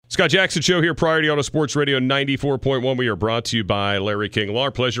Scott Jackson Show here, Priority Auto Sports Radio 94.1. We are brought to you by Larry King Law.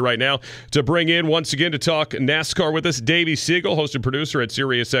 Our pleasure right now to bring in, once again, to talk NASCAR with us, Davey Siegel, host and producer at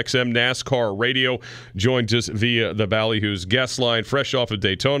SiriusXM NASCAR Radio, joins us via the Ballyhoo's guest line, fresh off of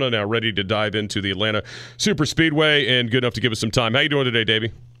Daytona, now ready to dive into the Atlanta Superspeedway, and good enough to give us some time. How you doing today,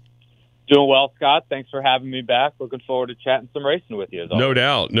 Davey? Doing well, Scott. Thanks for having me back. Looking forward to chatting some racing with you. No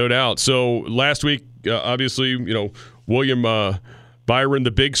doubt. So last week, obviously, William Byron,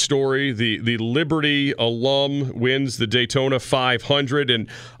 the big story, the Liberty alum wins the Daytona 500, and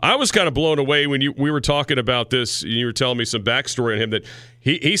I was kind of blown away when we were talking about this, and you were telling me some backstory on him, that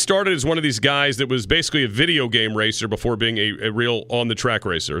he started as one of these guys that was basically a video game racer before being a real on-the-track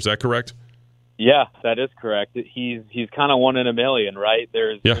racer. Is that correct? Yeah, that is correct. He's kind of one in a million, right?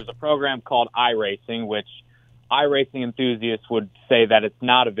 There's a program called iRacing, which iRacing enthusiasts would say that it's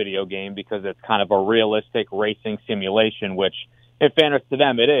not a video game because it's kind of a realistic racing simulation, which in fairness to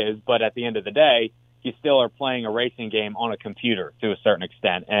them, it is, but at the end of the day, you still are playing a racing game on a computer to a certain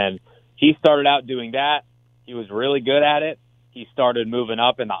extent. And he started out doing that. He was really good at it. He started moving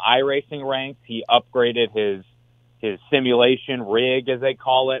up in the iRacing ranks. He upgraded his simulation rig, as they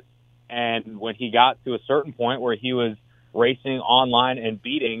call it. And when he got to a certain point where he was racing online and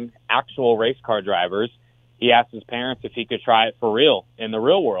beating actual race car drivers, he asked his parents if he could try it for real in the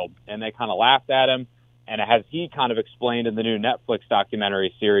real world. And they kind of laughed at him. And as he kind of explained in the new Netflix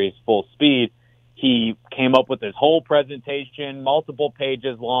documentary series, Full Speed, he came up with his whole presentation, multiple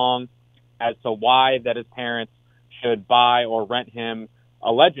pages long, as to why that his parents should buy or rent him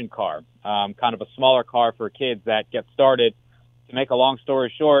a legend car, kind of a smaller car for kids that get started. To make a long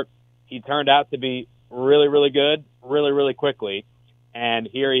story short, he turned out to be really, really good, really, really quickly. And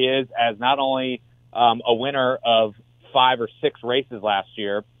here he is as not only a winner of 5 or 6 races last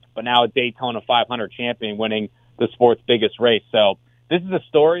year, but now a Daytona 500 champion, winning the sport's biggest race. So this is a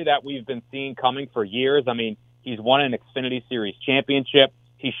story that we've been seeing coming for years. I mean, he's won an Xfinity Series championship.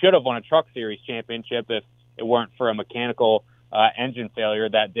 He should have won a Truck Series championship if it weren't for a mechanical engine failure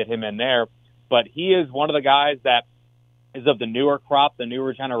that did him in there. But he is one of the guys that is of the newer crop, the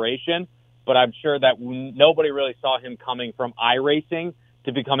newer generation. But I'm sure that nobody really saw him coming from iRacing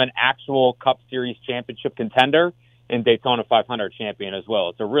to become an actual Cup Series championship contender and Daytona 500 champion as well.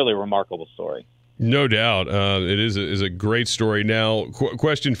 It's a really remarkable story. No doubt. It is a great story. Now,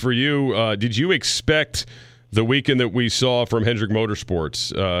 question for you. Did you expect the weekend that we saw from Hendrick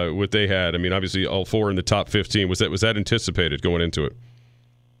Motorsports, what they had? I mean, obviously all 4 in the top 15. Was that anticipated going into it?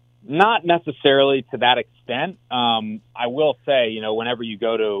 Not necessarily to that extent. I will say, whenever you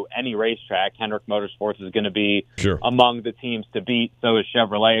go to any racetrack, Hendrick Motorsports is going to be among the teams to beat. So is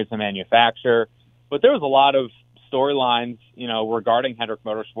Chevrolet as a manufacturer. But there was a lot of storylines, regarding Hendrick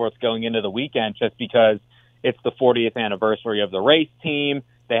Motorsports going into the weekend, just because it's the 40th anniversary of the race team.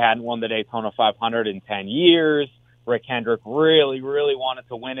 They hadn't won the Daytona 500 in 10 years. Rick Hendrick really, really wanted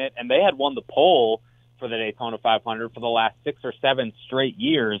to win it, and they had won the pole for the Daytona 500 for the last 6 or 7 straight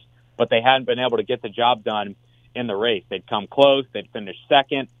years, but they hadn't been able to get the job done in the race. They'd come close. They'd finish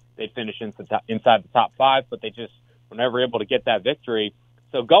second. They'd finish inside the top 5, but they just were never able to get that victory.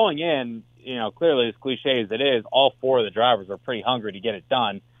 So going in, clearly as cliche as it is, all 4 of the drivers were pretty hungry to get it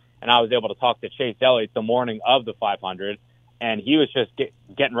done. And I was able to talk to Chase Elliott the morning of the 500, and he was just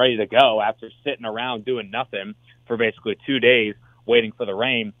getting ready to go after sitting around doing nothing for basically 2 days waiting for the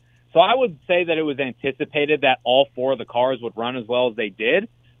rain. So I would say that it was anticipated that all 4 of the cars would run as well as they did,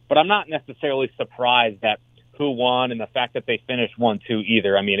 but I'm not necessarily surprised that who won and the fact that they finished 1-2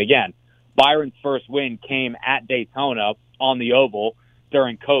 either. I mean, again, Byron's first win came at Daytona on the oval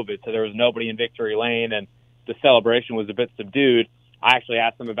during COVID, so there was nobody in victory lane, and the celebration was a bit subdued. I actually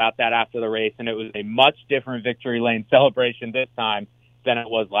asked him about that after the race, and it was a much different victory lane celebration this time than it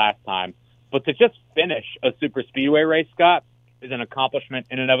was last time. But to just finish a super speedway race, Scott, is an accomplishment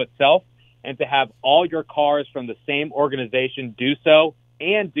in and of itself, and to have all your cars from the same organization do so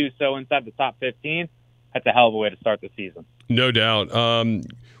and do so inside the top 15, that's a hell of a way to start the season. No doubt.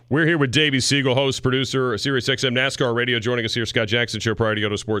 We're here with Davey Siegel, host, producer, SiriusXM NASCAR Radio, joining us here, Scott Jackson Show, Priority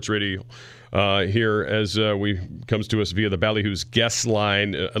Auto Sports Radio, here as we comes to us via the Ballyhoo's guest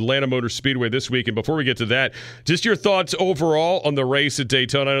line, Atlanta Motor Speedway this week. And before we get to that, just your thoughts overall on the race at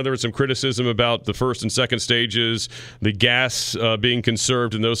Daytona. I know there was some criticism about the first and second stages, the gas being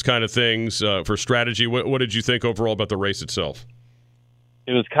conserved and those kind of things for strategy. What did you think overall about the race itself?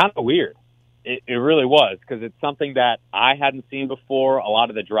 It was kind of weird. It really was, because it's something that I hadn't seen before. A lot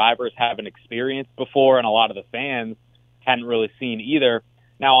of the drivers haven't experienced before, and a lot of the fans hadn't really seen either.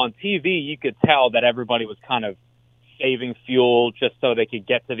 Now, on TV, you could tell that everybody was kind of saving fuel just so they could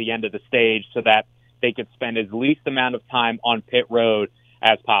get to the end of the stage so that they could spend as least amount of time on pit road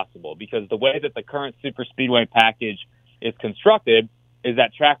as possible, because the way that the current super speedway package is constructed is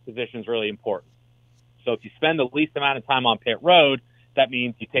that track position is really important. So if you spend the least amount of time on pit road, that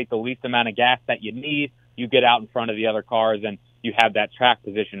means you take the least amount of gas that you need, you get out in front of the other cars, and you have that track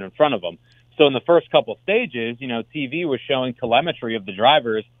position in front of them. So in the first couple stages, TV was showing telemetry of the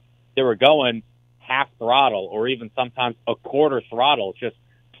drivers that were going half throttle or even sometimes a quarter throttle, just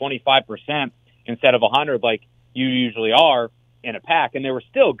 25% instead of 100 like you usually are in a pack. And they were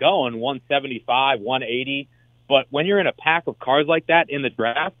still going 175, 180. But when you're in a pack of cars like that in the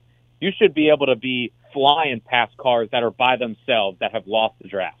draft, you should be able to be flying past cars that are by themselves that have lost the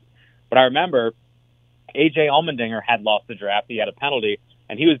draft. But I remember A.J. Allmendinger had lost the draft. He had a penalty,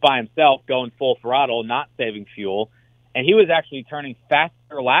 and he was by himself going full throttle, not saving fuel. And he was actually turning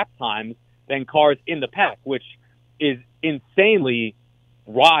faster lap times than cars in the pack, which is insanely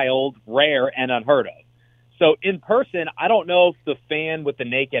wild, rare, and unheard of. So in person, I don't know if the fan with the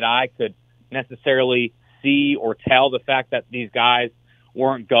naked eye could necessarily see or tell the fact that these guys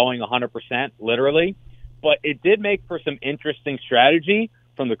weren't going 100% literally, but it did make for some interesting strategy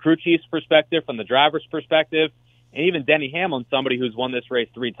from the crew chief's perspective, from the driver's perspective, and even Denny Hamlin, somebody who's won this race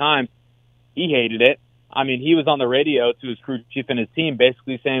 3 times, he hated it. I mean, he was on the radio to his crew chief and his team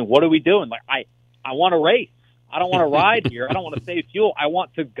basically saying, what are we doing? Like, I want to race. I don't want to ride here. I don't want to save fuel. I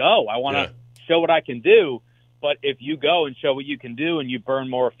want to go. I want to show what I can do. But if you go and show what you can do and you burn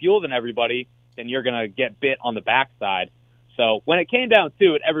more fuel than everybody, then you're going to get bit on the backside. So when it came down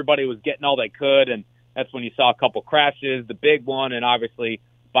to it, everybody was getting all they could, and that's when you saw a couple crashes, the big one, and obviously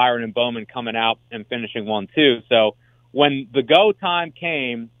Byron and Bowman coming out and finishing 1-2. So when the go time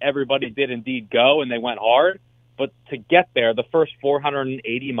came, everybody did indeed go, and they went hard. But to get there, the first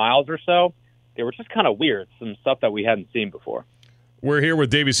 480 miles or so, they were just kind of weird, some stuff that we hadn't seen before. We're here with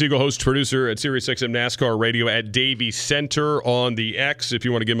Davey Siegel, host, producer at SiriusXM NASCAR Radio at Davey Center on the X, if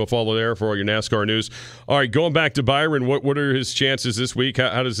you want to give him a follow there for all your NASCAR news. All right, going back to Byron, what are his chances this week?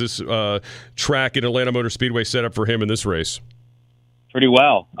 How does this track at Atlanta Motor Speedway set up for him in this race? Pretty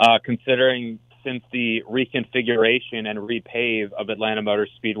well, considering since the reconfiguration and repave of Atlanta Motor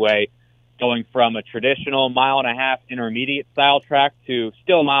Speedway, going from a traditional 1.5 mile intermediate style track to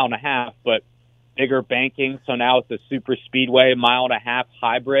still 1.5 miles, but bigger banking. So now it's a super speedway 1.5 mile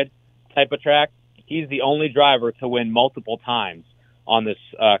hybrid type of track. He's the only driver to win multiple times on this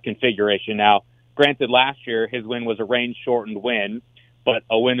configuration. Now, granted, last year his win was a rain-shortened win, but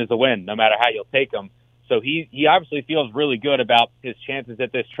a win is a win, no matter how you'll take them. So he obviously feels really good about his chances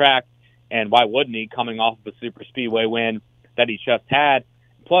at this track, and why wouldn't he, coming off of a super speedway win that he just had?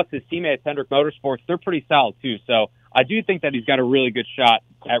 Plus, his teammates, Hendrick Motorsports, they're pretty solid too. So I do think that he's got a really good shot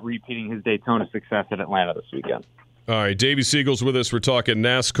at repeating his Daytona success at Atlanta this weekend. All right, Davey Siegel's with us. We're talking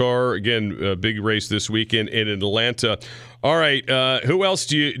NASCAR. Again, a big race this weekend in Atlanta. All right, who else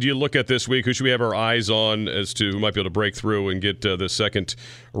do you look at this week? Who should we have our eyes on as to who might be able to break through and get the second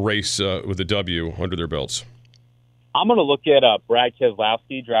race with the W under their belts? I'm going to look at Brad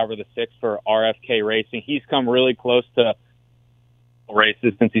Keselowski, driver of the 6 for RFK Racing. He's come really close to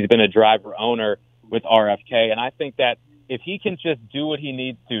races since he's been a driver-owner with RFK, and I think that if he can just do what he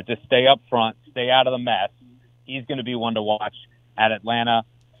needs to stay up front, stay out of the mess, he's going to be one to watch at Atlanta.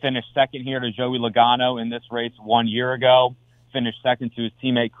 Finished second here to Joey Logano in this race 1 year ago. Finished second to his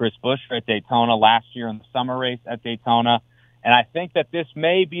teammate Chris Buescher at Daytona last year in the summer race at Daytona. And I think that this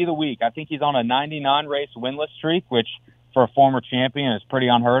may be the week. I think he's on a 99-race winless streak, which for a former champion is pretty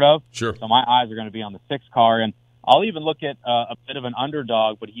unheard of. Sure. So my eyes are going to be on the 6 car. And I'll even look at a bit of an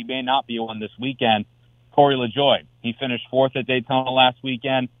underdog, but he may not be one this weekend, Corey LaJoie. He finished 4th at Daytona last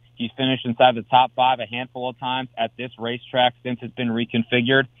weekend. He's finished inside the top 5 a handful of times at this racetrack since it's been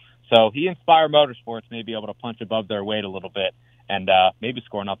reconfigured. So he and Spire Motorsports may be able to punch above their weight a little bit and maybe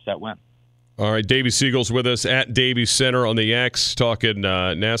score an upset win. All right, Davey Siegel's with us at Davey Center on the X, talking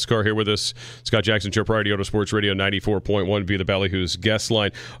NASCAR here with us. Scott Jackson Show, Priority Auto Sports Radio 94.1 via the Ballyhoo's guest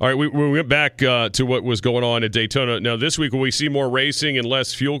line. All right, we went back to what was going on at Daytona. Now, this week, will we see more racing and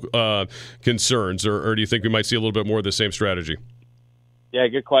less fuel concerns, or do you think we might see a little bit more of the same strategy? Yeah,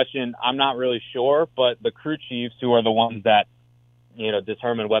 good question. I'm not really sure, but the crew chiefs, who are the ones that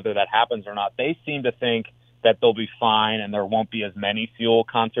determine whether that happens or not, they seem to think that they'll be fine and there won't be as many fuel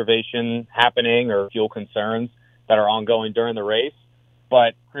conservation happening or fuel concerns that are ongoing during the race.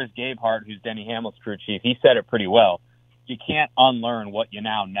 But Chris Gabehart, who's Denny Hamlin's crew chief, he said it pretty well. You can't unlearn what you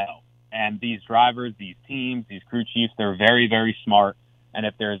now know. And these drivers, these teams, these crew chiefs, they're very, very smart. And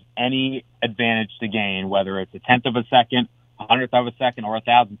if there's any advantage to gain, whether it's a 1/10 of a second, 100th of a second, or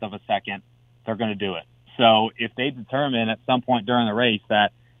 1,000th of a second, they're going to do it. So if they determine at some point during the race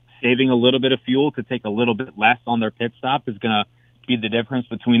that saving a little bit of fuel to take a little bit less on their pit stop is going to be the difference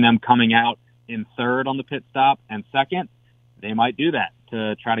between them coming out in third on the pit stop and second, they might do that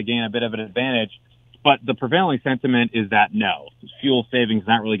to try to gain a bit of an advantage. But the prevailing sentiment is that no, fuel savings is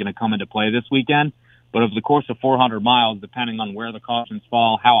not really going to come into play this weekend. But over the course of 400 miles, depending on where the cautions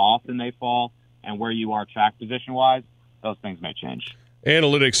fall, how often they fall, and where you are track position-wise, those things may change.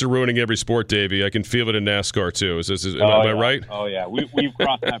 Analytics are ruining every sport, Davey. I can feel it in NASCAR, too. Am I right? Oh, yeah. We've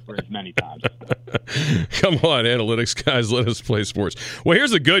crossed that bridge many times. Come on, analytics guys, let us play sports. Well,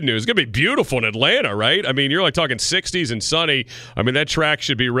 here's the good news. It's going to be beautiful in Atlanta, right? I mean, you're like talking 60s and sunny. I mean, that track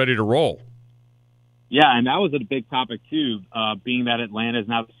should be ready to roll. Yeah, and that was a big topic, too, being that Atlanta is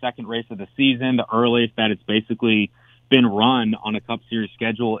now the second race of the season, the earliest that it's basically been run on a Cup Series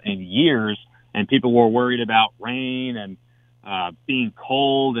schedule in years, and people were worried about rain and being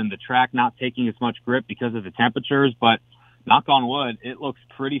cold and the track not taking as much grip because of the temperatures. But knock on wood, it looks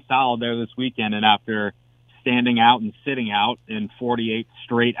pretty solid there this weekend. And after standing out and sitting out in 48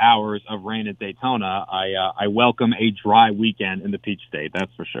 straight hours of rain at Daytona, I welcome a dry weekend in the Peach State,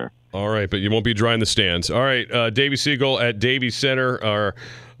 that's for sure. All right, but you won't be dry in the stands. All right, Davey Siegel at Davey Center, our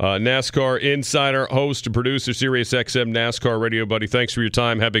NASCAR insider, host, and producer, Sirius XM NASCAR radio buddy. Thanks for your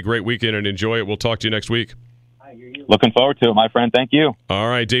time. Have a great weekend and enjoy it. We'll talk to you next week. Looking forward to it, my friend. Thank you. All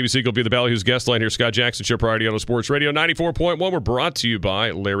right, Davey Siegel will be the Ballyhoo's guest line here. Scott Jackson, Show Priority Auto Sports Radio 94.1. We're brought to you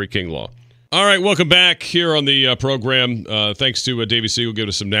by Larry King Law. All right, welcome back here on the program. Thanks to Davey Siegel giving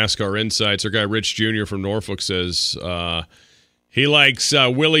us some NASCAR insights. Our guy Rich Jr. from Norfolk says he likes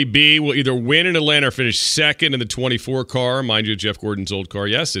Willie B. will either win in Atlanta or finish second in the 24 car. Mind you, Jeff Gordon's old car.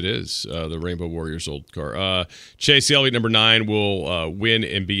 Yes, it is the Rainbow Warriors' old car. Chase Elliott, number 9, will win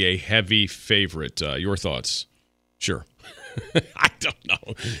and be a heavy favorite. Your thoughts? Sure. I don't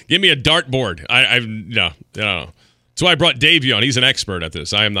know. Give me a dartboard. No. That's why I brought Davey on. He's an expert at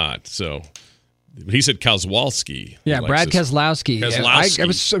this. I am not. So he said Kozlowski. Yeah, Brad Keselowski. It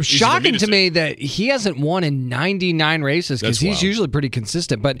was so shocking to me that he hasn't won in 99 races because he's usually pretty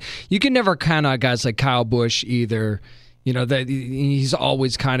consistent. But you can never count out guys like Kyle Busch either. You know, that he's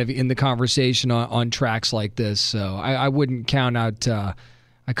always kind of in the conversation on tracks like this. So I wouldn't count out.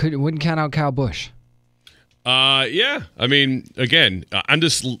 Wouldn't count out Kyle Busch. Yeah. I mean, again, I'm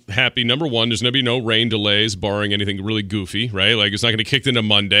just happy. Number one, there's going to be no rain delays, barring anything really goofy, right? Like it's not going to kick into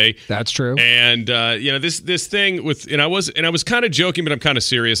Monday. That's true. And this thing with, and I was kind of joking, but I'm kind of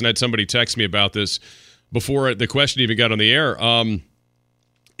serious. And I had somebody text me about this before the question even got on the air.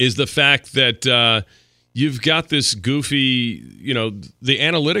 Is the fact that you've got this goofy, the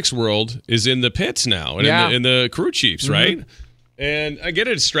analytics world is in the pits now and in the crew chiefs, right? Mm-hmm. And I get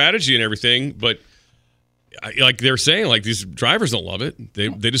it's strategy and everything, but. Like they're saying, like these drivers don't love it.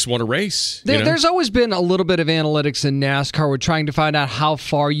 They just want to race. There's always been a little bit of analytics in NASCAR. We're trying to find out how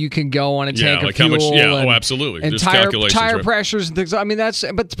far you can go on a tank of fuel. Absolutely. And tire pressures and things. I mean,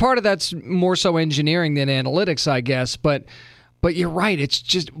 but part of that's more so engineering than analytics, I guess. But you're right. It's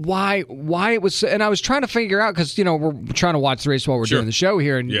just why it was. And I was trying to figure out because we're trying to watch the race while we're doing the show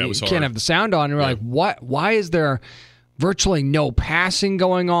here, and you can't have the sound on. And we're like, what? Why is there virtually no passing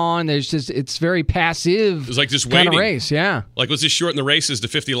going on? It's very passive. It's like just kind waiting. Of race, yeah. Like let's just shorten the races to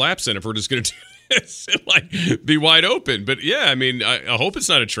 50 laps then if we're just going to do this and like be wide open. But yeah, I mean, I hope it's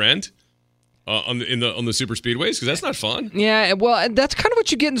not a trend on the super speedways because that's not fun. Yeah, well, that's kind of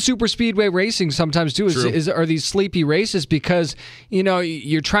what you get in super speedway racing sometimes too. Are these sleepy races because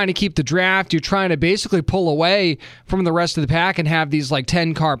you're trying to keep the draft, you're trying to basically pull away from the rest of the pack and have these like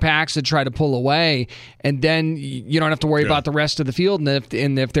 10-car packs that try to pull away, and then you don't have to worry about the rest of the field.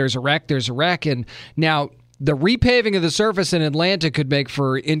 And if there's a wreck, there's a wreck. And now the repaving of the surface in Atlanta could make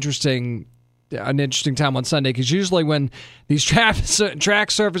for an interesting time on Sunday because usually when these track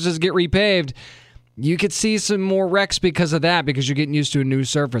surfaces get repaved, you could see some more wrecks because of that because you're getting used to a new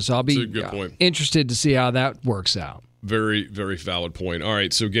surface. I'll be interested to see how that works out. Very, very valid point. All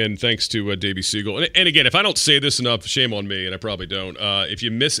right, so again, thanks to Davey Siegel. And again, if I don't say this enough, shame on me, and I probably don't. If you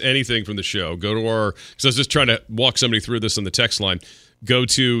miss anything from the show, go to our – because I was just trying to walk somebody through this on the text line. Go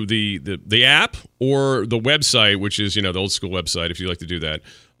to the app or the website, which is, the old school website, if you like to do that.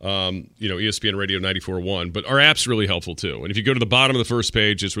 ESPN Radio 94.1. But our app's really helpful, too. And if you go to the bottom of the first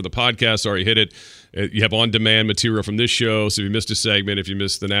page, it's where the podcasts are. You hit it. You have on-demand material from this show. So if you missed a segment, if you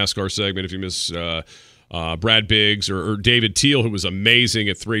missed the NASCAR segment, if you missed Brad Biggs or David Teal, who was amazing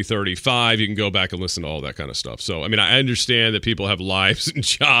at 3:35, you can go back and listen to all that kind of stuff. So, I mean, I understand that people have lives and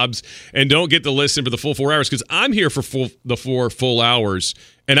jobs and don't get to listen for the full 4 hours because I'm here for the 4 full hours,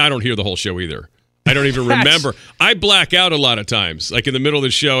 and I don't hear the whole show either. I don't even remember. I black out a lot of times, like in the middle of the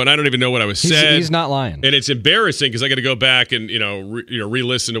show, and I don't even know what I was said. He's not lying, and it's embarrassing because I got to go back and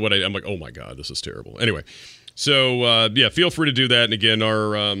re-listen to what I'm like. Oh my god, this is terrible. Anyway, So feel free to do that. And again,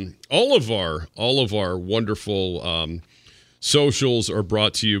 our all of our wonderful socials are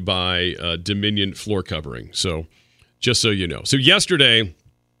brought to you by Dominion Floor Covering. So just so you know. So yesterday,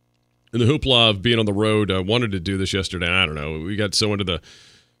 in the hoopla of being on the road, I wanted to do this yesterday. I don't know. We got so into the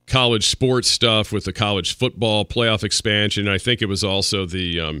college sports stuff with the college football playoff expansion. I think it was also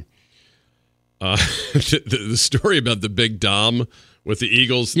the the story about the Big Dom with the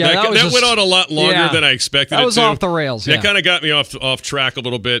Eagles. Yeah, that went on a lot longer than I expected. That was off the rails. That kind of got me off track a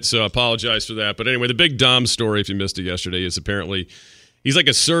little bit, so I apologize for that. But anyway, the Big Dom story, if you missed it yesterday, is apparently he's like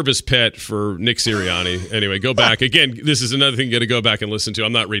a service pet for Nick Sirianni. Anyway, go back. Again, this is another thing you got to go back and listen to.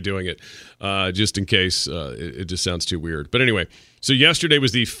 I'm not redoing it just in case it just sounds too weird. But anyway, so yesterday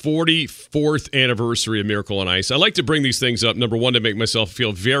was the 44th anniversary of Miracle on Ice. I like to bring these things up, number one, to make myself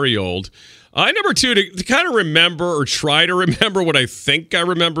feel very old. Number two, to kind of remember or try to remember what I think I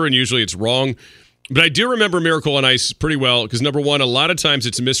remember, and usually it's wrong. But I do remember Miracle on Ice pretty well because, number one, a lot of times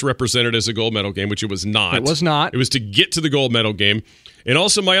it's misrepresented as a gold medal game, which it was not. It was not. It was to get to the gold medal game. And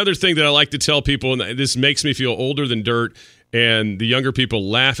also my other thing that I like to tell people, and this makes me feel older than dirt, and the younger people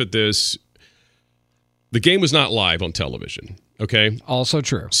laugh at this, the game was not live on television, okay? Also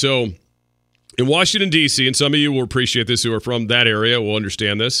true. So in Washington, D.C., and some of you will appreciate this who are from that area will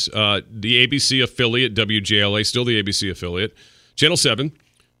understand this, the ABC affiliate, WJLA, still the ABC affiliate, Channel 7,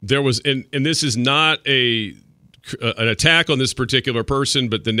 there was, and this is not an attack on this particular person,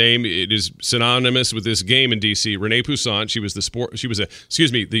 but the name, it is synonymous with this game in D.C. Renee Poussaint, she was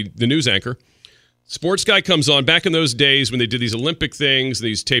the news anchor. Sports guy comes on. Back in those days when they did these Olympic things,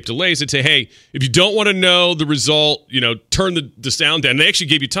 these tape delays, they'd say, hey, if you don't want to know the result, turn the sound down. And they actually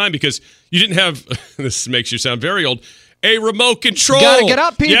gave you time because you didn't have, this makes you sound very old, a remote control. You got to get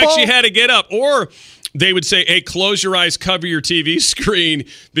up, people. You actually had to get up. Or they would say, hey, close your eyes, cover your TV screen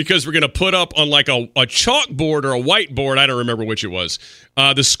because we're going to put up on like a chalkboard or a whiteboard, I don't remember which it was,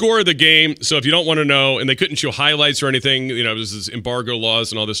 the score of the game. So if you don't want to know, and they couldn't show highlights or anything, this is embargo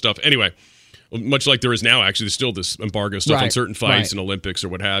laws and all this stuff. Anyway, much like there is now, actually, there's still this embargo stuff on certain fights and Olympics or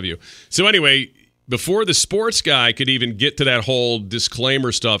what have you. So anyway, before the sports guy could even get to that whole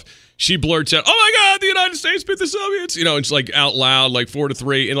disclaimer stuff, she blurts out, "Oh my God, the United States beat the Soviets!" It's like out loud, like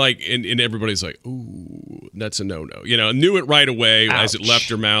 4-3, and everybody's like, "Ooh, that's a no-no." Knew it right away. Ouch. As it left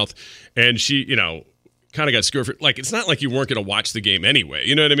her mouth, and she, kind of got scared. It's not like you weren't going to watch the game anyway.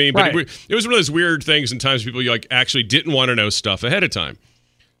 You know what I mean? But it was one of those weird things. And times people actually didn't want to know stuff ahead of time.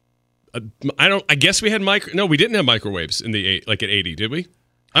 I guess we had no, we didn't have microwaves in the at 80, did we?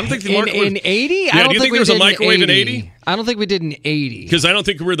 I don't think the in 80. Yeah, I don't think there was a microwave in 80. I don't think we did in 80 because I don't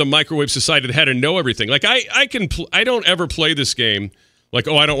think we're the microwave society that had to know everything. Like I don't ever play this game like,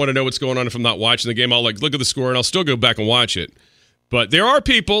 oh, I don't want to know what's going on if I'm not watching the game. I'll look at the score and I'll still go back and watch it. But there were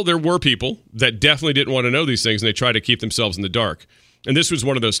people that definitely didn't want to know these things, and they tried to keep themselves in the dark. And this was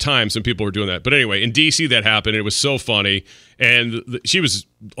one of those times when people were doing that. But anyway, in D.C. that happened. It was so funny. And she was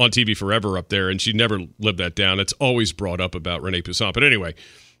on TV forever up there, and she never lived that down. It's always brought up about Renee Poussaint. But anyway,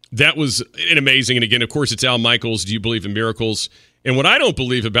 that was amazing. And again, of course, it's Al Michaels. Do you believe in miracles? And what I don't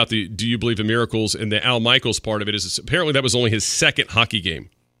believe about the do you believe in miracles and the Al Michaels part of it is apparently that was only his second hockey game.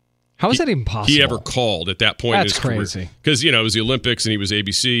 How is that even possible? He ever called at that point in his career. That's crazy. Because, it was the Olympics and he was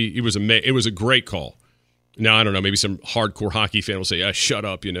ABC. It was a great call. Now, I don't know, maybe some hardcore hockey fan will say, shut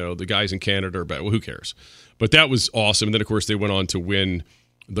up, the guys in Canada are bad. Well, who cares? But that was awesome. And then, of course, they went on to win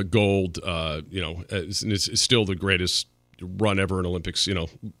the gold, it's still the greatest run ever in Olympics,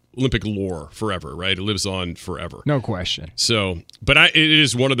 Olympic lore forever, right? It lives on forever. No question. So, but it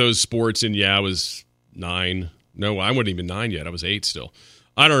is one of those sports, and I was 9. No, I wasn't even 9 yet. I was 8 still.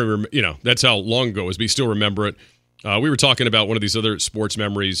 I don't remember, that's how long ago it was, but you still remember it. We were talking about one of these other sports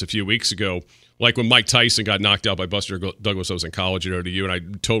memories a few weeks ago, like when Mike Tyson got knocked out by Buster Douglas. I was in college at ODU, and I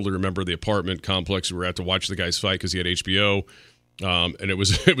totally remember the apartment complex we were at to watch the guys fight because he had HBO. And it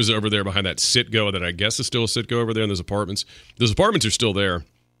was over there behind that Citgo that I guess is still a Citgo over there in those apartments. Those apartments are still there.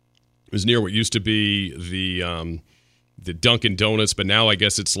 It was near what used to be the Dunkin' Donuts, but now I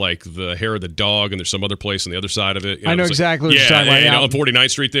guess it's like the Hair of the Dog, and there's some other place on the other side of it. I know exactly what you're talking about. On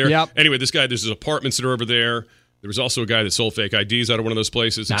 49th Street there. Yep. Anyway, there's apartments that are over there. There was also a guy that sold fake IDs out of one of those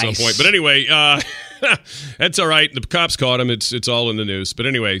places at some point. But anyway, that's all right. The cops caught him. It's all in the news. But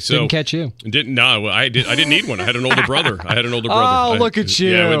anyway, so didn't catch you. No, I didn't need one. I had an older brother. Oh, look at you.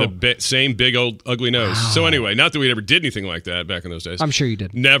 Yeah, with the same big old ugly nose. Wow. So anyway, not that we ever did anything like that back in those days. I'm sure you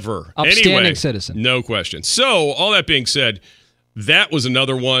did. Never. Upstanding citizen. No question. So all that being said, that was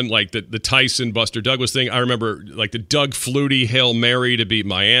another one, like the Tyson Buster Douglas thing. I remember like the Doug Flutie Hail Mary to beat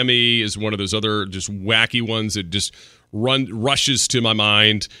Miami is one of those other just wacky ones that just rushes to my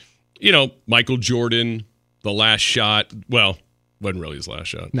mind. Michael Jordan, the last shot. Well, wasn't really his last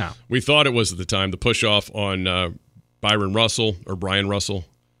shot. No. We thought it was at the time. The push-off on Byron Russell or Brian Russell.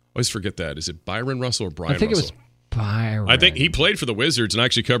 I always forget that. Is it Byron Russell or Brian Russell? I think it was Byron. I think he played for the Wizards and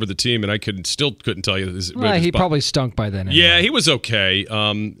actually covered the team, and I still couldn't tell you. He probably stunk by then. Anyway. Yeah, he was okay.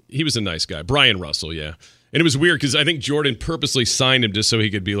 He was a nice guy. Brian Russell, yeah. And it was weird because I think Jordan purposely signed him just so he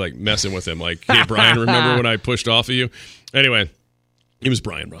could be like messing with him. Like, hey, Brian, remember when I pushed off of you? Anyway, it was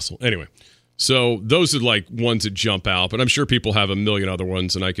Brian Russell. Anyway, so those are like ones that jump out, but I'm sure people have a million other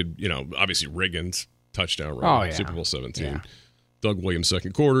ones, and I could, obviously Riggins, touchdown run, Super Bowl 17. Yeah. Doug Williams,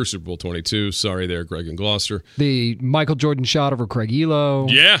 second quarter, Super Bowl 22. Sorry there, Greg and Gloucester. The Michael Jordan shot over Craig Elo.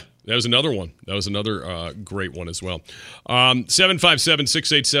 Yeah, that was another one. That was another great one as well.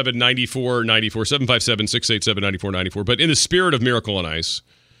 757-687-9494. 757-687-9494. But in the spirit of Miracle on Ice,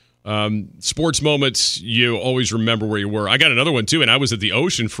 sports moments, you always remember where you were. I got another one, too, and I was at the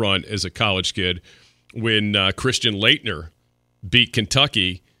oceanfront as a college kid when Christian Laettner beat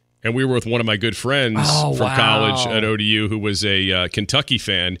Kentucky. And we were with one of my good friends from college at ODU who was a Kentucky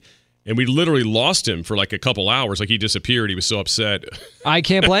fan. And we literally lost him for like a couple hours. Like he disappeared. He was so upset. I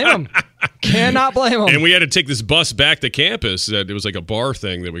can't blame him. Cannot blame him. And we had to take this bus back to campus. It was like a bar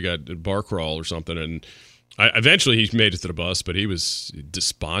thing that we got, a bar crawl or something. And eventually he made it to the bus, but he was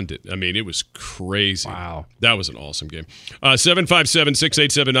despondent. I mean, it was crazy. Wow. That was an awesome game.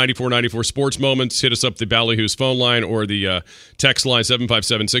 757-687-9494. Sports Moments. Hit us up the Ballyhoo's phone line or the text line,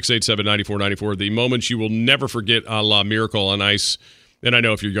 757-687-9494. The moments you will never forget, a la Miracle on Ice. And I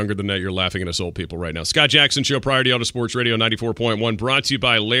know if you're younger than that, you're laughing at us old people right now. Scott Jackson Show, Priority Auto Sports Radio 94.1, brought to you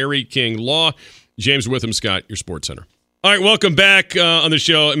by Larry King Law. James Witham, Scott, your Sports Center. All right, welcome back on the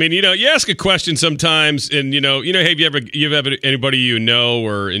show. I mean, you ask a question sometimes, and hey, have you ever anybody you know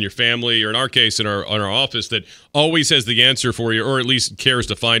or in your family, or in our case, in our office, that always has the answer for you, or at least cares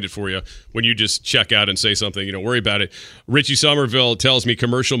to find it for you when you just check out and say something, worry about it. Richie Somerville tells me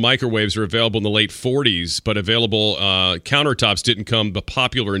commercial microwaves are available in the late 40s, but available countertops didn't come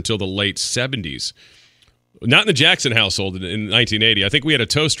popular until the late 70s. Not in the Jackson household in 1980. I think we had a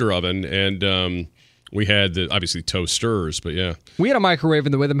toaster oven, and we had, obviously, toasters, but yeah. We had a microwave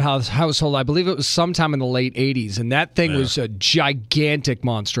in the Witham household. I believe it was sometime in the late 80s, and that thing was a gigantic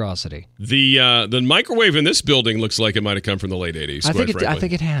monstrosity. The microwave in this building looks like it might have come from the late 80s, I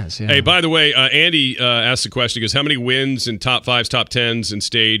think it has, yeah. Hey, by the way, Andy asked the question, he goes, how many wins in top fives, top tens, and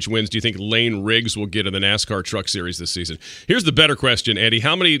stage wins do you think Lane Riggs will get in the NASCAR Truck Series this season? Here's the better question, Andy.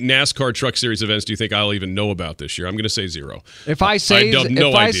 How many NASCAR Truck Series events do you think I'll even know about this year? I'm going to say 0. If I say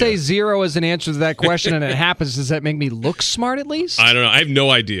zero as an answer to that question, and it happens, does that make me look smart at least? I don't know. I have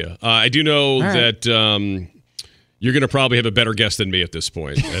no idea. I do know that you're going to probably have a better guess than me at this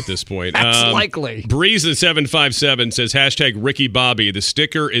point. That's likely. Breeze in 757 says, hashtag Ricky Bobby. The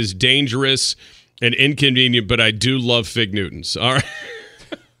sticker is dangerous and inconvenient, but I do love Fig Newtons. All right.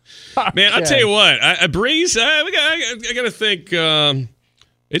 Man, I'll tell you what. Breeze, I got to think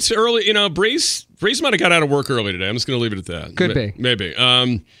it's early. Breeze might have got out of work early today. I'm just going to leave it at that. Could be. Maybe.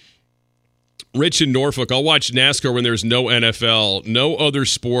 Rich in Norfolk, I'll watch NASCAR when there's no NFL, no other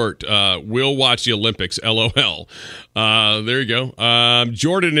sport. We'll watch the Olympics, LOL. There you go.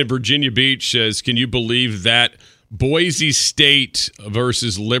 Jordan in Virginia Beach says, can you believe that Boise State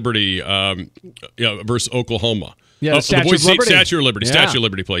versus Liberty versus Oklahoma? Yeah, Statue of Liberty. Statue of Liberty. Yeah. Statue of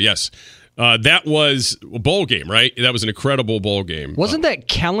Liberty play, yes. That was a bowl game, right? That was an incredible bowl game. Wasn't that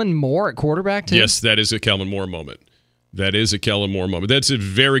Kellen Moore at quarterback, too? Yes, that is a Kellen Moore moment. That's a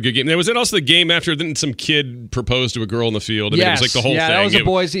very good game. Was it also the game after then some kid proposed to a girl in the field? I mean, it was like the whole thing. That was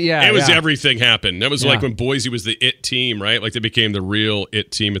Boise. Yeah, it was everything happened. That was like when Boise was the it team, right? Like they became the real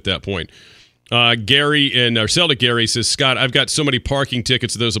it team at that point. Celtic Gary says, Scott, I've got so many parking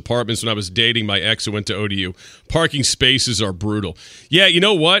tickets to those apartments when I was dating my ex who went to ODU. Parking spaces are brutal. Yeah, you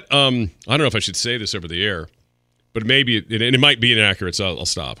know what? I don't know if I should say this over the air, but maybe it might be inaccurate, so I'll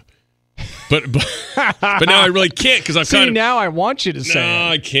stop. But now I really can't because I'm now I want you to say. No,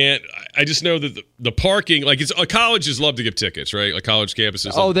 I can't. I just know that the parking, like colleges love to give tickets, right? Like college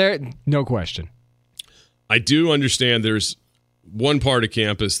campuses. Oh, there, no question. I do understand there's one part of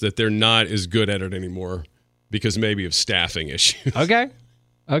campus that they're not as good at it anymore because maybe of staffing issues. Okay.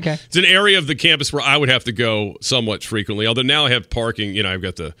 It's an area of the campus where I would have to go somewhat frequently. Although now I have parking. I've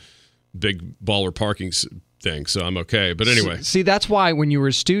got the big baller parking thing, so I'm okay. But anyway, see, that's why when you were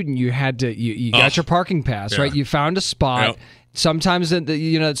a student, you had to you got your parking pass, right? You found a spot. Yep. Sometimes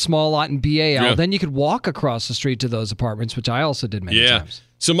that small lot in BAL, then you could walk across the street to those apartments, which I also did many times.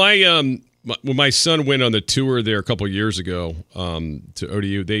 So my when my son went on the tour there a couple of years ago to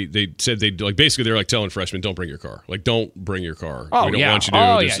ODU, they said they're like telling freshmen, don't bring your car. Like, don't bring your car. Oh, we don't want you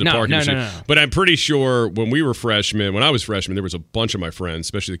to. There's the parking issue. But I'm pretty sure when I was freshmen, there was a bunch of my friends,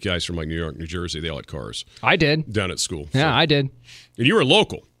 especially the guys from like New York, New Jersey, they all had cars. I did. Down at school. Yeah, I did. And you were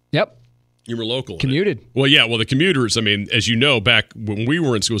local. Yep. You were local. Commuted. Well, the commuters, I mean, as you know, back when we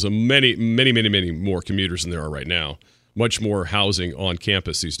were in school, there was many more commuters than there are right now. Much more housing on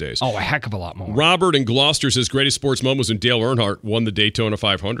campus these days. Oh, a heck of a lot more. Robert in Gloucester says greatest sports moment was when Dale Earnhardt won the Daytona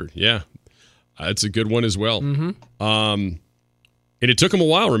 500. Yeah, that's a good one as well. Mm-hmm. And it took him a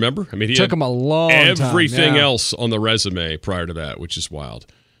while, remember? I mean, he took him a long time. Everything else on the resume prior to that, which is wild.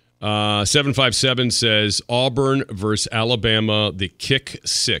 757 says Auburn versus Alabama, the kick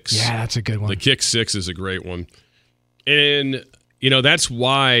six. Yeah, that's a good one. The kick six is a great one. And, that's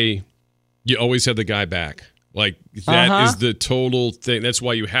why you always have the guy back. Like, that is the total thing. That's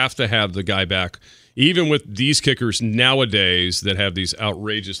why you have to have the guy back, even with these kickers nowadays that have these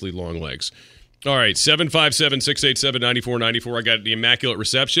outrageously long legs. All right, 757-687-9494. I got the Immaculate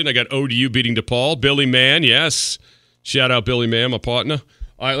Reception. I got ODU beating DePaul. Billy Mann, yes. Shout out Billy Mann, my partner.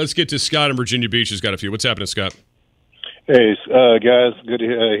 All right, let's get to Scott in Virginia Beach. Who's got a few. What's happening, Scott? Hey, guys. Good to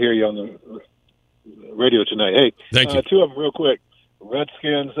hear you on the radio tonight. Hey, thank you. Two of them real quick.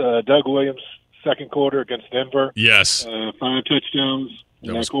 Redskins, Doug Williams, second quarter against Denver. Yes. 5 touchdowns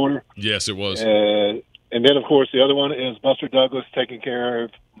in that quarter. Yes, it was. And then, of course, the other one is Buster Douglas taking care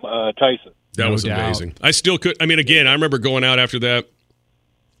of Tyson. That was amazing. I still could. I mean, again, I remember going out after that,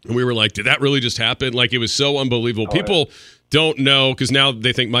 and we were like, did that really just happen? Like, it was so unbelievable. People don't know, because now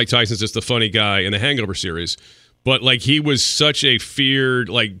they think Mike Tyson's just the funny guy in the Hangover series. But, like, he was such a feared,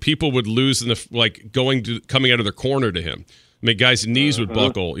 like, people would lose in the, like, coming out of their corner to him. I mean, guys' knees would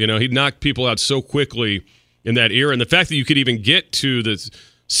buckle. He'd knock people out so quickly in that era. And the fact that you could even get to the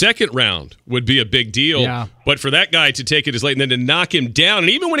second round would be a big deal. Yeah. But for that guy to take it as late and then to knock him down, and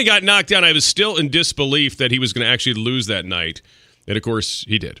even when he got knocked down, I was still in disbelief that he was going to actually lose that night. And, of course,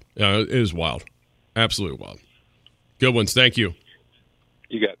 he did. It was wild. Absolutely wild. Good ones. Thank you.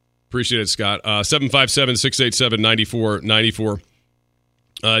 You got it. Appreciate it, Scott. 757-687-9494.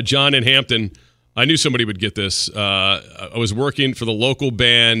 John in Hampton. I knew somebody would get this. I was working for the local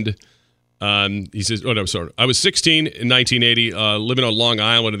band. He says, I was 16 in 1980, living on Long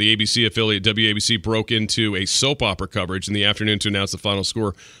Island, and the ABC affiliate WABC broke into a soap opera coverage in the afternoon to announce the final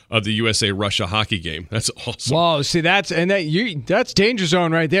score of the USA-Russia hockey game. That's awesome. Whoa, see, that's danger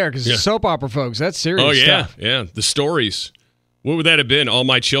zone right there, because soap opera, folks, that's serious stuff. Yeah. The stories. What would that have been? All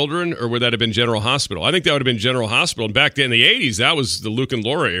My Children, or would that have been General Hospital? I think that would have been General Hospital. And back then in the 80s, that was the Luke and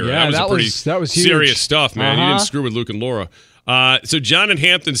Laura era. Yeah, that was huge. Serious stuff, man. You didn't screw with Luke and Laura. So John in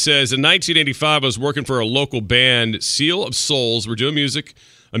Hampton says, in 1985, I was working for a local band, Seal of Souls. We're doing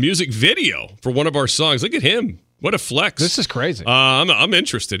a music video for one of our songs. Look at him. What a flex. This is crazy. I'm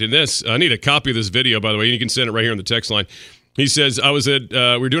interested in this. I need a copy of this video, by the way. You can send it right here on the text line. He says, we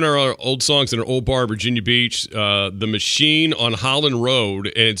were doing our old songs in an old bar in Virginia Beach, The Machine on Holland Road,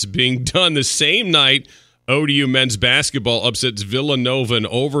 and it's being done the same night ODU men's basketball upsets Villanova in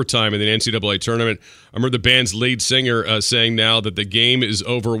overtime in the NCAA tournament. I remember the band's lead singer saying now that the game is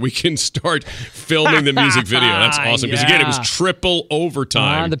over, we can start filming the music video. That's awesome. Because, again, it was triple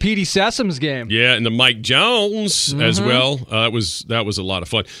overtime. The Petey Sessoms game. Yeah, and the Mike Jones as well. That was a lot of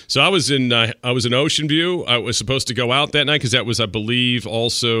fun. So I was in Ocean View. I was supposed to go out that night because that was, I believe,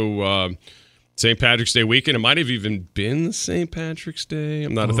 also St. Patrick's Day weekend. It might have even been St. Patrick's Day.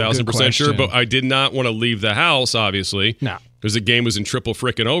 I'm not 1,000% sure, but I did not want to leave the house, obviously. No. Because the game was in triple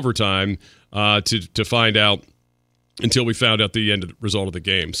frickin' overtime to find out until we found out the result of the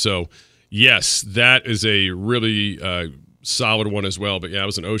game. So, yes, that is a really solid one as well. But, yeah, I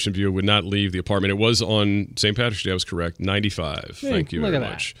was in Ocean View, would not leave the apartment. It was on St. Patrick's Day. I was correct. 95. Thank you very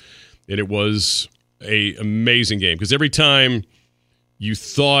much. And it was an amazing game because every time you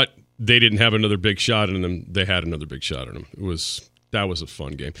thought they didn't have another big shot in them, they had another big shot in them. That was a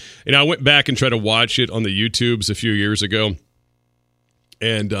fun game. And I went back and tried to watch it on the YouTubes a few years ago.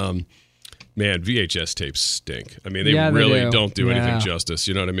 And, man, VHS tapes stink. I mean, they really don't do anything justice.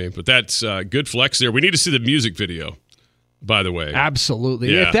 You know what I mean? But that's good flex there. We need to see the music video, by the way.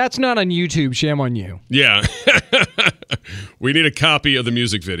 Absolutely. Yeah. If that's not on YouTube, shame on you. Yeah. We need a copy of the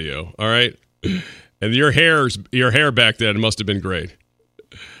music video, all right? And your hair back then must have been great.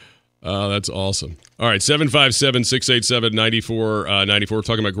 That's awesome. All right, 757-687-9494. We're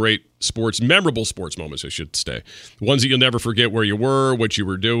talking about great memorable sports moments, I should say. Ones that you'll never forget, where you were, what you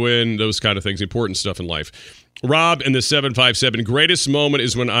were doing, those kind of things, important stuff in life. Rob in the 757, greatest moment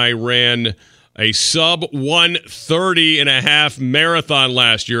is when I ran a sub 1:30.5 marathon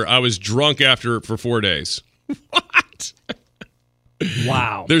last year. I was drunk after it for 4 days. What?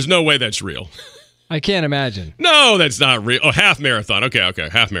 Wow. There's no way that's real. I can't imagine. No, that's not real. Oh, half marathon. Okay.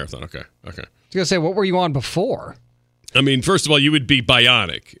 Half marathon. Okay. I was going to say, what were you on before? I mean, first of all, you would be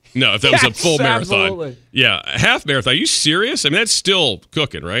bionic. No, if that was a full marathon. Absolutely. Yeah, half marathon. Are you serious? I mean, that's still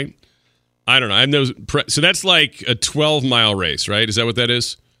cooking, right? I don't know. I know. So that's like a 12-mile race, right? Is that what that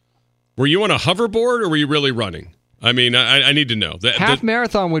is? Were you on a hoverboard or were you really running? I mean, I need to know. Half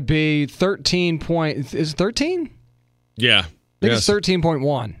marathon would be 13 point. Is it 13? Yeah. I think it's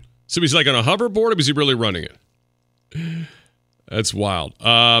 13.1. So he's like on a hoverboard or was he really running it? That's wild.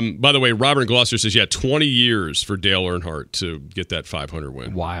 By the way, Robert in Gloucester says, 20 years for Dale Earnhardt to get that 500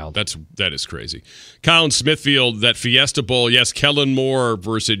 win. Wild. That is crazy. Colin Smithfield, that Fiesta Bowl, yes, Kellen Moore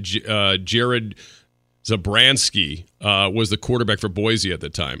versus Jared Zabransky was the quarterback for Boise at the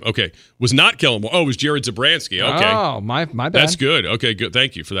time. Okay. Was not Kellen Moore. Oh, it was Jared Zabransky. Okay. Oh, my bad. That's good. Okay, good.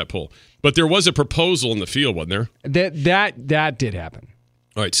 Thank you for that poll. But there was a proposal in the field, wasn't there? That did happen.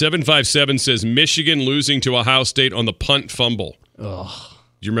 All right, 757 says Michigan losing to Ohio State on the punt fumble. Ugh.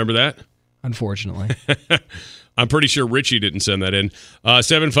 Do you remember that? Unfortunately. I'm pretty sure Richie didn't send that in.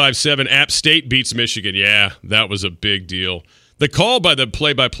 757, App State beats Michigan. Yeah, that was a big deal. The call by the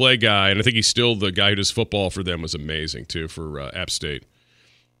play-by-play guy, and I think he's still the guy who does football for them, was amazing, too, for App State.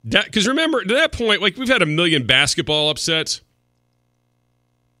 Because remember, to that point, like we've had a million basketball upsets,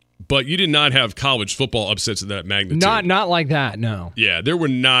 but you did not have college football upsets of that magnitude. Not like that, no. Yeah, there were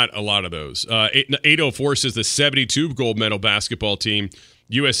not a lot of those. 804 says the 72 gold medal basketball team,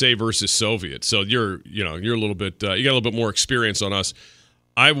 USA versus Soviet. So you're a little bit, you got a little bit more experience on us.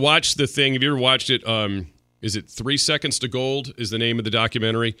 I watched the thing. Have you ever watched it? Is it 3 Seconds to Gold is the name of the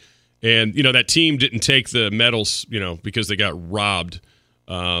documentary? And, that team didn't take the medals, because they got robbed,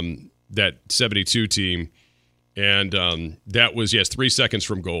 that 72 team. And that was, 3 seconds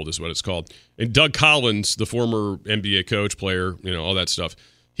from gold is what it's called. And Doug Collins, the former NBA coach, player, all that stuff,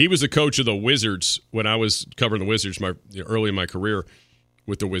 he was the coach of the Wizards when I was covering the Wizards early in my career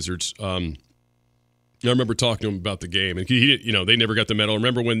with the Wizards. I remember talking to him about the game. And they never got the medal. I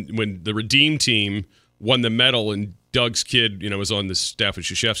remember when the Redeem team won the medal and Doug's kid, was on the staff with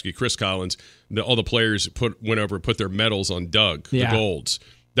Krzyzewski, Chris Collins, all the players went over and put their medals on Doug, the golds.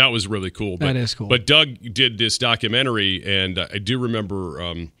 That was really cool. That is cool. But Doug did this documentary, and I do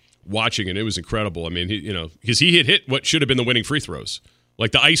remember watching it. It was incredible. I mean, because he had hit what should have been the winning free throws,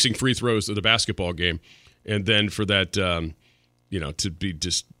 like the icing free throws of the basketball game. And then for that, to be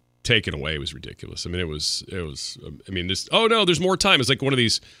just taken away was ridiculous. I mean, it was. I mean, this. Oh no, there's more time. It's like one of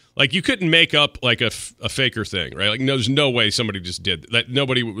these. Like you couldn't make up like a faker thing, right? Like no, there's no way somebody just did that.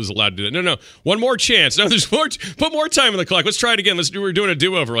 Nobody was allowed to do that. No, one more chance. No, there's more. Put more time on the clock. Let's try it again. We're doing a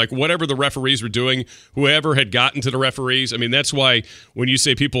do-over. Like whatever the referees were doing, whoever had gotten to the referees. I mean, that's why when you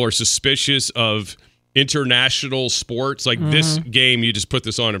say people are suspicious of international sports, like this game, you just put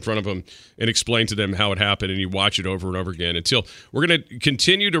this on in front of them and explain to them how it happened, and you watch it over and over again until we're going to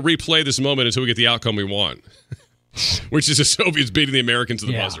continue to replay this moment until we get the outcome we want. Which is the Soviets beating the Americans to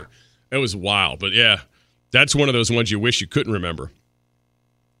the buzzer. It was wild. But, that's one of those ones you wish you couldn't remember.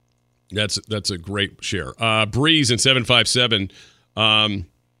 That's a great share. Breeze in 757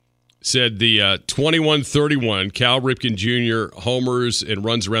 said the 21-31 Cal Ripken Jr. homers and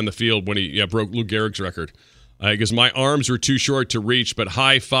runs around the field when he broke Lou Gehrig's record. Because my arms were too short to reach, but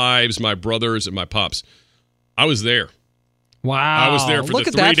high fives, my brothers and my pops. I was there. Wow. I was there for Look the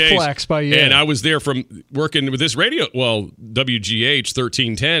at 3 that days. Flex by you. And I was there from working with this radio, WGH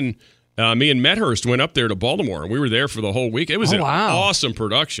 1310. Me and Medhurst went up there to Baltimore, and we were there for the whole week. It was an awesome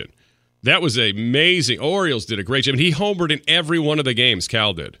production. That was amazing. Orioles did a great job. And he homered in every one of the games,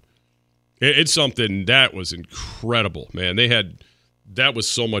 Cal did. It's something that was incredible, man. That was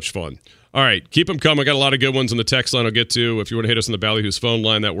so much fun. All right, keep them coming. I got a lot of good ones on the text line I'll get to. If you want to hit us on the Ballyhoo's phone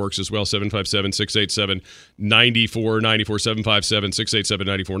line, that works as well, 757-687-9494,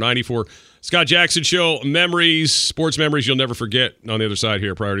 757-687-9494. Scott Jackson Show, memories, sports memories you'll never forget on the other side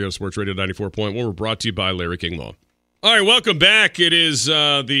here, Priority of Sports Radio 94.1. We're brought to you by Larry King Law. All right, welcome back. It is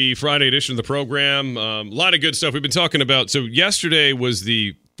the Friday edition of the program. A lot of good stuff we've been talking about. So yesterday was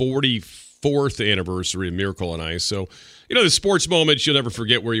the 44th anniversary of Miracle on Ice. So, the sports moments, you'll never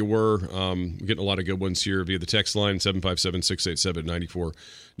forget where you were. We're getting a lot of good ones here via the text line,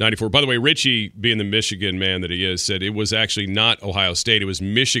 757-687-9494. By the way, Richie, being the Michigan man that he is, said it was actually not Ohio State. It was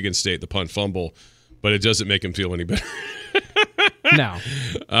Michigan State, the punt fumble, but it doesn't make him feel any better. No.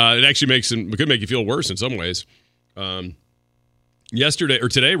 It actually could make you feel worse in some ways. Today, is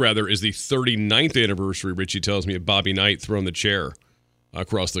the 39th anniversary, Richie tells me, of Bobby Knight throwing the chair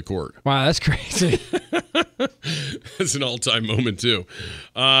across the court. Wow, that's crazy. That's an all-time moment, too.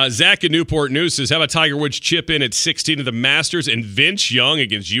 Zach in Newport News says, how about Tiger Woods chip in at 16 of the Masters and Vince Young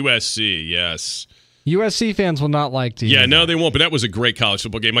against USC? Yes. USC fans will not like to. Yeah, no, they won't. But that was a great college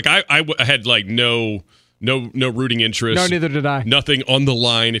football game. Like I had like no rooting interest. No, neither did I. Nothing on the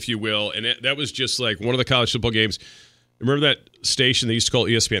line, if you will. And that was just like one of the college football games. Remember that station they used to call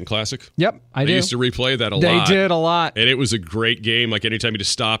ESPN Classic? Yep, I do. They used to replay that a lot. They did a lot. And it was a great game. Like anytime you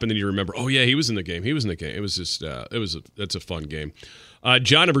just stop and then you remember, oh yeah, he was in the game. It was just that's a fun game.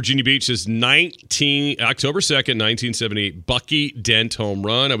 John in Virginia Beach says October 2nd, 1978, Bucky Dent home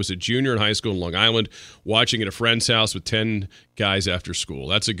run. I was a junior in high school in Long Island, watching at a friend's house with 10 guys after school.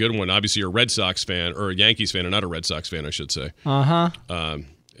 That's a good one. Obviously, you're a Red Sox fan, or a Yankees fan, and not a Red Sox fan, I should say. Uh-huh.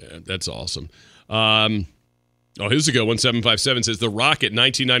 That's awesome. Here's a good one. 757 says, The Rocket,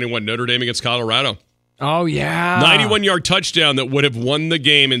 1991, Notre Dame against Colorado. Oh, yeah. 91-yard touchdown that would have won the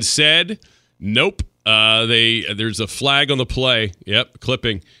game. Instead, nope. There's a flag on the play. Yep,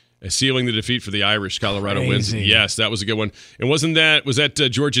 clipping, sealing the defeat for the Irish. Colorado wins. Yes, that was a good one. And was that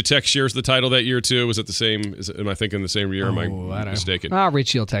Georgia Tech shares the title that year too? Was it the same? Am I thinking the same year? Am I mistaken?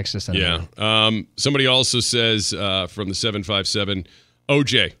 Richie will text us. Yeah. Somebody also says from the 757,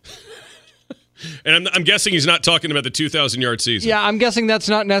 OJ. And I'm guessing he's not talking about the 2,000-yard season. Yeah, I'm guessing that's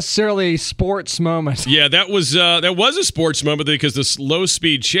not necessarily a sports moment. Yeah, that was a sports moment because this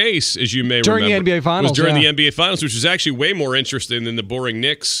low-speed chase, as you may remember, during the NBA Finals, was during the NBA Finals, which was actually way more interesting than the boring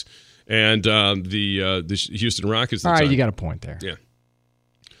Knicks and the Houston Rockets. All right, you got a point there. Yeah.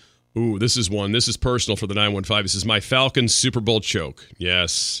 Ooh, this is one. This is personal for the 915. This is my Falcons Super Bowl choke.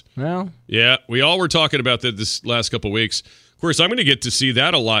 Yes. Well. Yeah, we all were talking about that this last couple of weeks. Of course, I'm going to get to see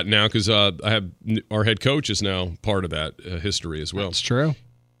that a lot now because I have our head coach is now part of that history as well. That's true.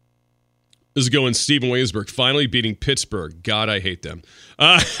 This is going Steven Williamsburg finally beating Pittsburgh. God, I hate them.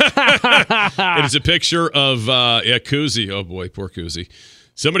 It is a picture of Kuzi. Oh boy, poor Kuzi.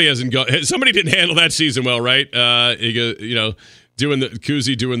 Somebody didn't handle that season well, right? Doing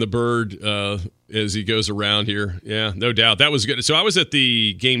the bird as he goes around here. Yeah, no doubt that was good. So I was at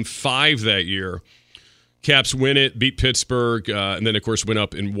the game 5 that year. Caps win it, beat Pittsburgh, and then, of course, went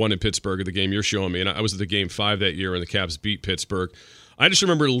up and won in Pittsburgh at the game you're showing me. And I was at the game 5 that year, and the Caps beat Pittsburgh. I just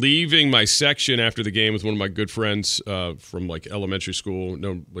remember leaving my section after the game with one of my good friends from, like, elementary school.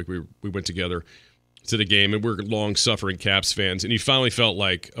 We went together to the game, and we're long-suffering Caps fans. And you finally felt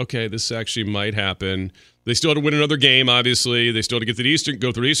like, okay, this actually might happen. They still had to win another game, obviously. They still had to go through the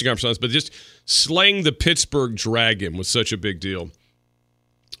Eastern Conference, but just slaying the Pittsburgh Dragon was such a big deal.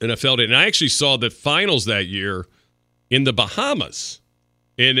 And I felt it. And I actually saw the finals that year in the Bahamas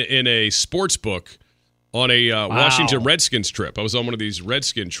in a sports book on a Washington Redskins trip. I was on one of these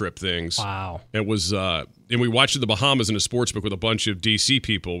Redskin trip things. Wow. It was, and we watched the Bahamas in a sports book with a bunch of DC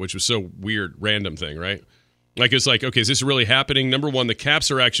people, which was so weird, random thing, right? Like, it's like, okay, is this really happening? Number one, the Caps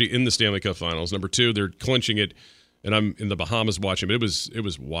are actually in the Stanley Cup Finals. Number two, they're clinching it, and I'm in the Bahamas watching. But it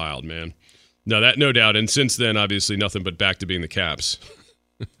was wild, man. No doubt. And since then, obviously, nothing but back to being the Caps.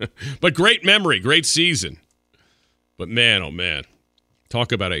 But great memory, great season. But man, oh man,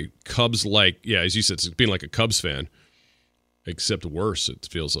 talk about a Cubs-like, yeah, as you said, it's being like a Cubs fan, except worse. It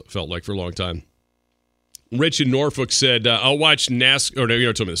felt like for a long time. Rich in Norfolk said, "I'll watch NASCAR." Or no,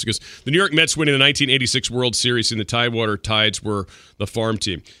 you told me this because the New York Mets winning the 1986 World Series and the Tidewater Tides were the farm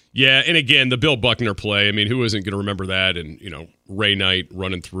team. Yeah, and again, the Bill Buckner play. I mean, who isn't going to remember that? And Ray Knight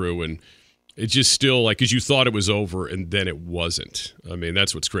running through and. It's just still like, because you thought it was over and then it wasn't. I mean,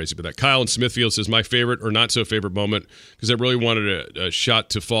 that's what's crazy about that. Kyle in Smithfield says, my favorite or not so favorite moment, because I really wanted a shot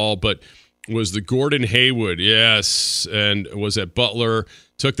to fall, but was the Gordon Hayward. Yes. And was at Butler,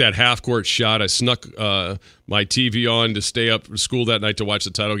 took that half-court shot. I snuck my TV on to stay up for school that night to watch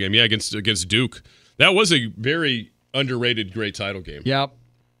the title game. Yeah, against Duke. That was a very underrated, great title game. Yep.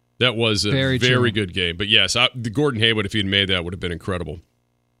 That was a very good game. But yes, the Gordon Hayward, if he had made that, would have been incredible.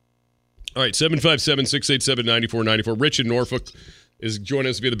 All right, 757-687-9494. Rich in Norfolk is joining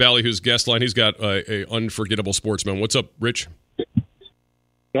us via the Ballyhoo's guest line. He's got a unforgettable sportsman. What's up, Rich?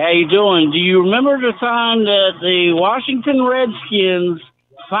 How you doing? Do you remember the time that the Washington Redskins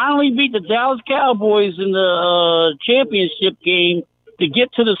finally beat the Dallas Cowboys in the championship game to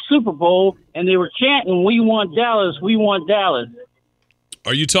get to the Super Bowl, and they were chanting, "We want Dallas, we want Dallas"?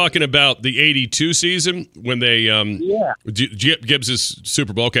 Are you talking about the 82 season when they Gibbs'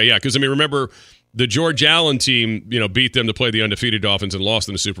 Super Bowl? Okay, yeah, because, remember the George Allen team, beat them to play the undefeated Dolphins and lost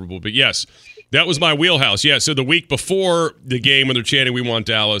in the Super Bowl. But, yes, that was my wheelhouse. Yeah, so the week before the game when they're chanting, "We want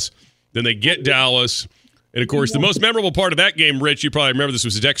Dallas," then they get Dallas. And, of course, the most memorable part of that game, Rich, you probably remember this,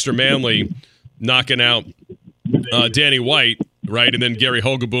 was Dexter Manley knocking out Danny White right? And then Gary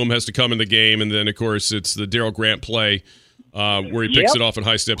Hogeboom has to come in the game, and then, of course, it's the Darryl Grant play where he picks it off in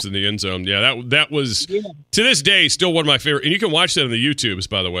high steps in the end zone. Yeah, that was, to this day, still one of my favorite. And you can watch that on the YouTubes,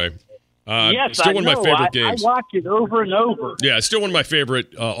 by the way. Yes, still one of my favorite games. I watch it over and over. Yeah, it's still one of my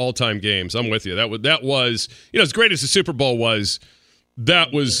favorite all-time games. I'm with you. That was, as great as the Super Bowl was,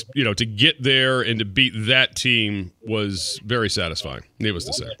 that was, to get there and to beat that team was very satisfying, needless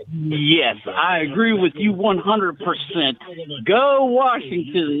to say. Yes, I agree with you 100%. Go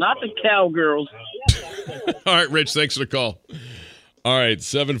Washington, not the Cowgirls. All right, Rich, thanks for the call. All right,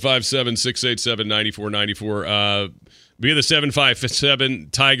 757-687-9494. Via the 757,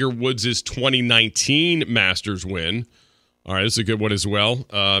 Tiger Woods' 2019 Masters win. All right, this is a good one as well.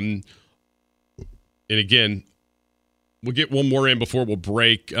 And again, we'll get one more in before we'll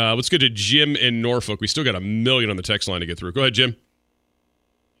break. Let's go to Jim in Norfolk. We still got 1 million on the text line to get through. Go ahead, Jim.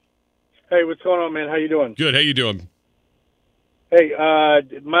 Hey, what's going on, man? How you doing? Good. How you doing? Hey,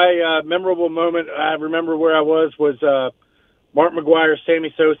 my memorable moment, I remember where I was Mark McGwire,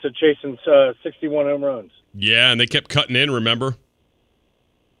 Sammy Sosa chasing 61 home runs. Yeah, and they kept cutting in, remember?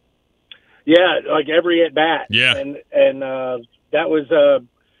 Yeah, like every at-bat. Yeah. And that was a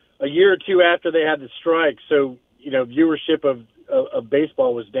year or two after they had the strike, so, viewership of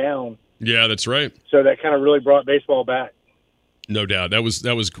baseball was down. Yeah, that's right. So that kind of really brought baseball back. No doubt. That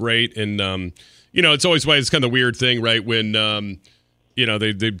was great. And, it's always why it's kind of the weird thing, right, when,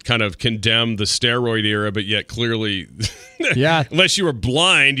 they kind of condemn the steroid era, but yet clearly, unless you were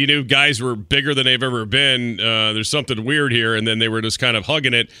blind, guys were bigger than they've ever been. There's something weird here. And then they were just kind of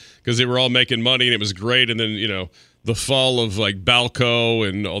hugging it because they were all making money and it was great. And then, the fall of like Balco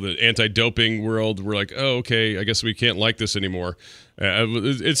and all the anti-doping world, we're like, oh, okay, I guess we can't like this anymore.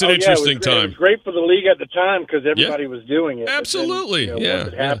 It's an interesting time. It was great for the league at the time because everybody was doing it. Absolutely. Then,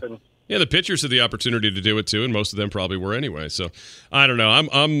 once it happened. Yeah, the pitchers had the opportunity to do it too, and most of them probably were anyway. So I don't know. I'm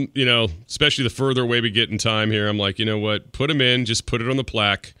especially the further away we get in time here, I'm like, you know what? Put them in, just put it on the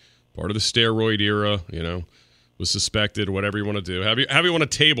plaque. Part of the steroid era, was suspected, whatever you want to do. How do you want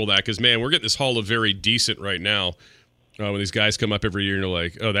to table that? Because, man, we're getting this Hall of Very Decent right now. When these guys come up every year and you're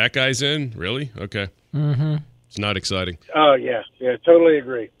like, oh, that guy's in? Really? Okay. Mm-hmm. It's not exciting. Oh, yeah. Yeah, totally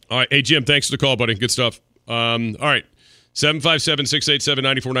agree. All right. Hey, Jim, thanks for the call, buddy. Good stuff. All right.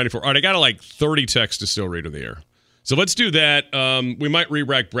 757-687-9494. All right, I got 30 texts to still read on the air. So let's do that. We might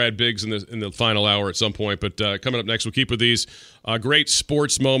re-rack Brad Biggs in the final hour at some point, but coming up next, we'll keep with these great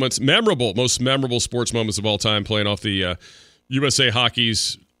sports moments, most memorable sports moments of all time, playing off the USA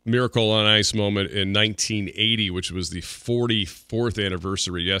Hockey's Miracle on Ice moment in 1980, which was the 44th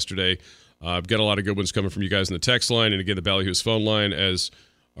anniversary yesterday. I've got a lot of good ones coming from you guys in the text line, and again, the Ballyhoo's phone line, as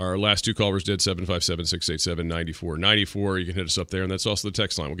our last two callers did, 757-687-9494. You can hit us up there, and that's also the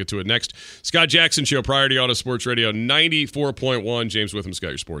text line. We'll get to it next. Scott Jackson Show, Priority Auto Sports Radio, 94.1. James Witham,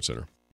 Scott, your Sports Center.